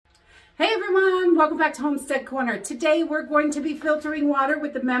Hey everyone, welcome back to Homestead Corner. Today we're going to be filtering water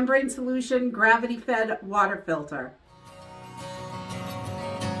with the Membrane Solution gravity-fed water filter.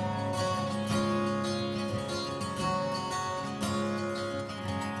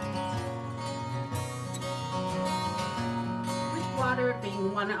 Water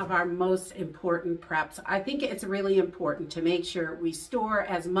being one of our most important preps, I think it's really important to make sure we store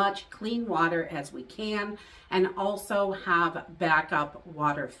as much clean water as we can and also have backup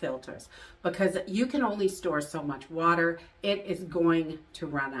water filters, because you can only store so much water. It is going to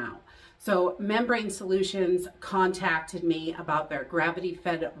run out. So Membrane Solutions contacted me about their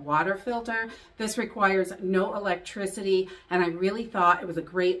gravity-fed water filter. This requires no electricity, and I really thought it was a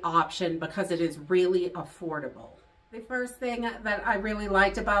great option because it is really affordable. The first thing that I really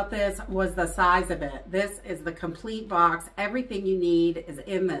liked about this was the size of it. This is the complete box. Everything you need is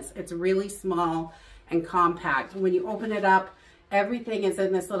in this. It's really small and compact. When you open it up, everything is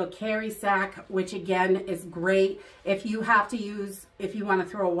in this little carry sack, which again is great if you have to use, if you want to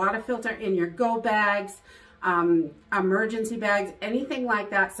throw a water filter in your go bags, emergency bags, anything like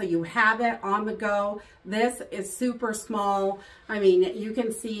that, so you have it on the go. This is super small. I mean, you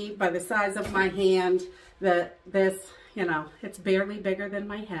can see by the size of my hand that this, you know, it's barely bigger than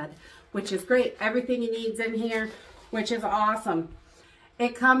my head, which is great. Everything you need's in here, which is awesome.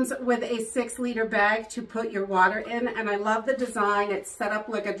 It comes with a 6-liter bag to put your water in, and I love the design. It's set up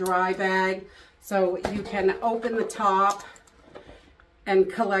like a dry bag, so you can open the top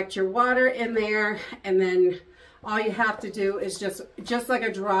and collect your water in there, and then all you have to do is just like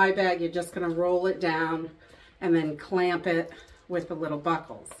a dry bag, you're just gonna roll it down and then clamp it with the little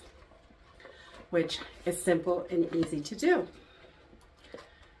buckles, which is simple and easy to do.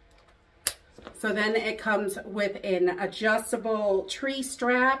 So then it comes with an adjustable tree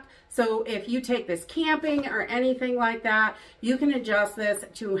strap. So if you take this camping or anything like that, you can adjust this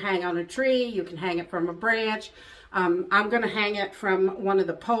to hang on a tree. You can hang it from a branch. I'm gonna hang it from one of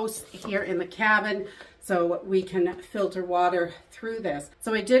the posts here in the cabin so we can filter water through this.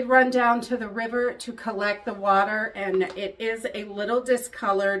 So I did run down to the river to collect the water, and it is a little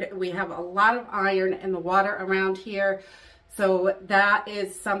discolored. We have a lot of iron in the water around here, so that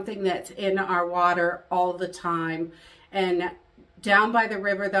is something that's in our water all the time. And down by the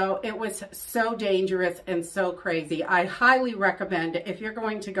river though, it was so dangerous and so crazy. I highly recommend, if you're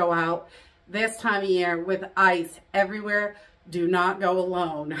going to go out this time of year with ice everywhere, do not go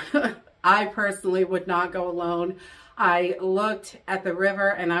alone. I personally would not go alone. I looked at the river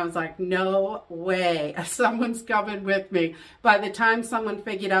and I was like, no way, someone's coming with me. By the time someone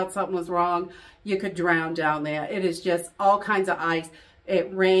figured out something was wrong, you could drown down there. It is just all kinds of ice. It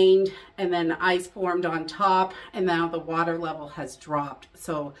rained and then ice formed on top, and now the water level has dropped.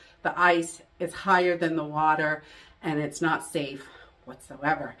 So the ice is higher than the water and it's not safe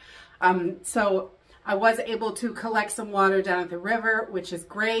whatsoever. So I was able to collect some water down at the river, which is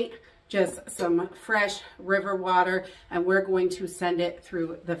great. Just some fresh river water, and we're going to send it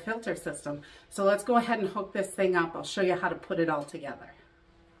through the filter system. So let's go ahead and hook this thing up. I'll show you how to put it all together.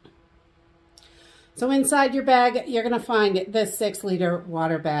 So inside your bag, you're gonna find this 6-liter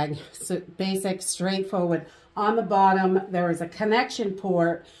water bag. So basic, straightforward. On the bottom, there is a connection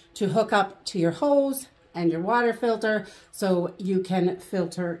port to hook up to your hose and your water filter so you can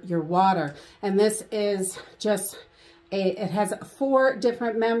filter your water. And this is just it has 4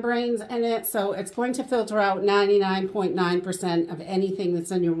 different membranes in it, so it's going to filter out 99.9% of anything that's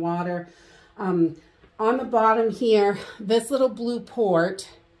in your water. On the bottom here, this little blue port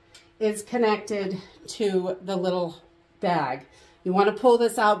is connected to the little bag. You want to pull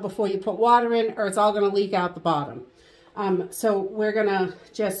this out before you put water in, or it's all going to leak out the bottom. So we're going to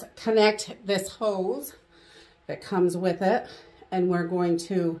just connect this hose that comes with it, and we're going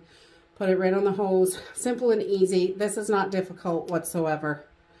to put it right on the hose. Simple and easy. This is not difficult whatsoever.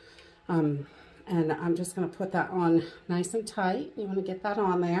 And I'm just going to put that on nice and tight. You want to get that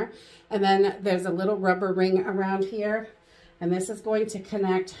on there. And then there's a little rubber ring around here, and this is going to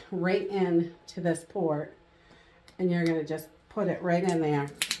connect right in to this port. And you're going to just put it right in there.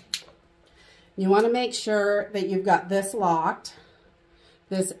 You want to make sure that you've got this locked.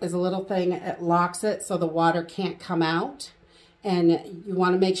 This is a little thing, it locks it so the water can't come out. And you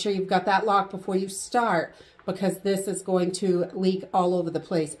want to make sure you've got that locked before you start, because this is going to leak all over the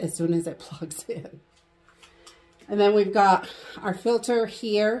place as soon as it plugs in. And then we've got our filter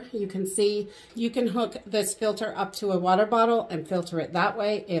here. You can see you can hook this filter up to a water bottle and filter it that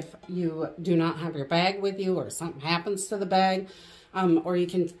way if you do not have your bag with you or something happens to the bag. Or you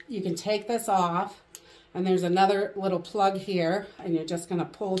can take this off, and there's another little plug here, and you're just going to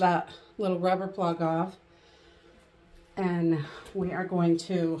pull that little rubber plug off. And we are going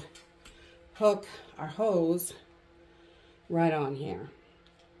to hook our hose right on here.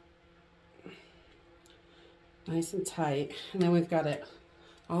 Nice and tight. And then we've got it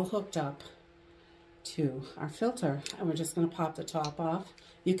all hooked up to our filter. And we're just going to pop the top off.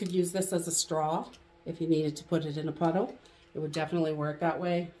 You could use this as a straw if you needed to put it in a puddle. It would definitely work that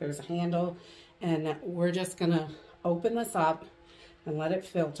way. There's a handle. And we're just going to open this up and let it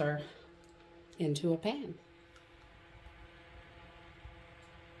filter into a pan.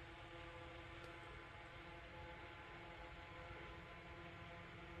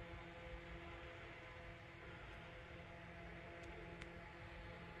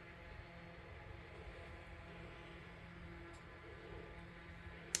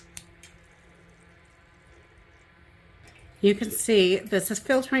 You can see this is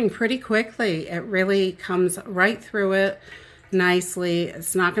filtering pretty quickly. It really comes right through it nicely.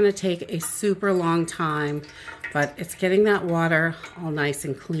 It's not going to take a super long time, but it's getting that water all nice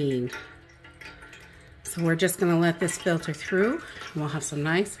and clean. So we're just going to let this filter through, and we'll have some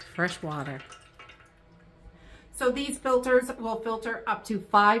nice fresh water. So these filters will filter up to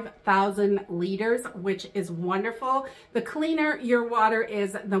 5,000 liters, which is wonderful. The cleaner your water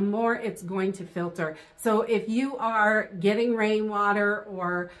is, the more it's going to filter. So if you are getting rainwater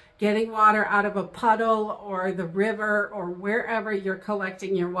or getting water out of a puddle or the river or wherever you're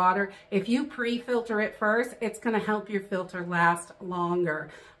collecting your water, if you pre-filter it first, it's going to help your filter last longer.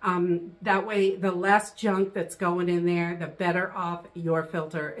 That way, the less junk that's going in there, the better off your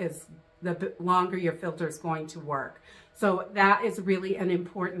filter is, the longer your filter is going to work. So that is really an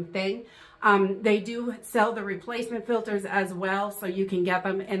important thing. They do sell the replacement filters as well, so you can get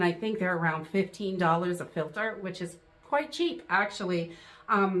them, and I think they're around $15 a filter, which is quite cheap actually.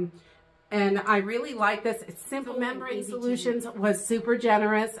 And I really like this. It's simple. Membrane Solutions was super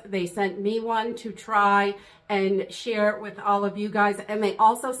generous. They sent me one to try and share with all of you guys. And they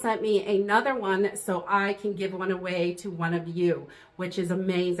also sent me another one so I can give one away to one of you, which is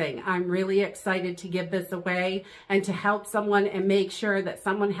amazing. I'm really excited to give this away and to help someone and make sure that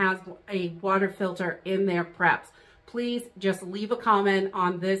someone has a water filter in their preps. Please just leave a comment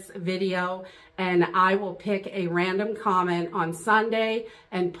on this video and I will pick a random comment on Sunday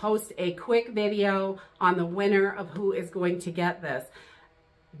and post a quick video on the winner of who is going to get this.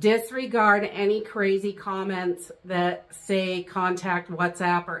 Disregard any crazy comments that say contact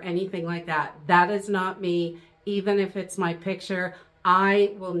WhatsApp or anything like that. That is not me. Even if it's my picture,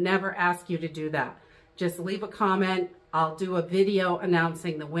 I will never ask you to do that. Just leave a comment. I'll do a video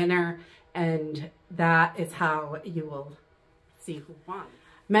announcing the winner, and that is how you will see who won.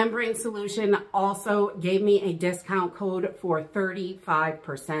 Membrane Solution also gave me a discount code for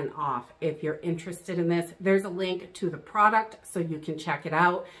 35% off. If you're interested in this, there's a link to the product so you can check it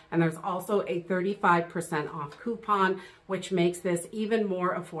out. And there's also a 35% off coupon, which makes this even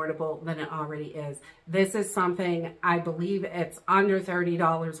more affordable than it already is. This is something, I believe it's under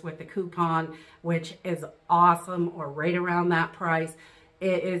 $30 with the coupon, which is awesome, or right around that price.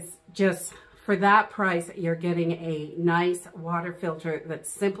 It is just, for that price, you're getting a nice water filter that's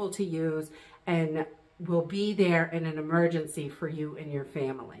simple to use and will be there in an emergency for you and your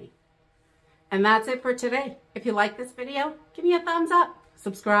family. And that's it for today. If you like this video, give me a thumbs up,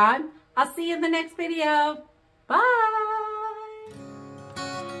 subscribe. I'll see you in the next video. Bye.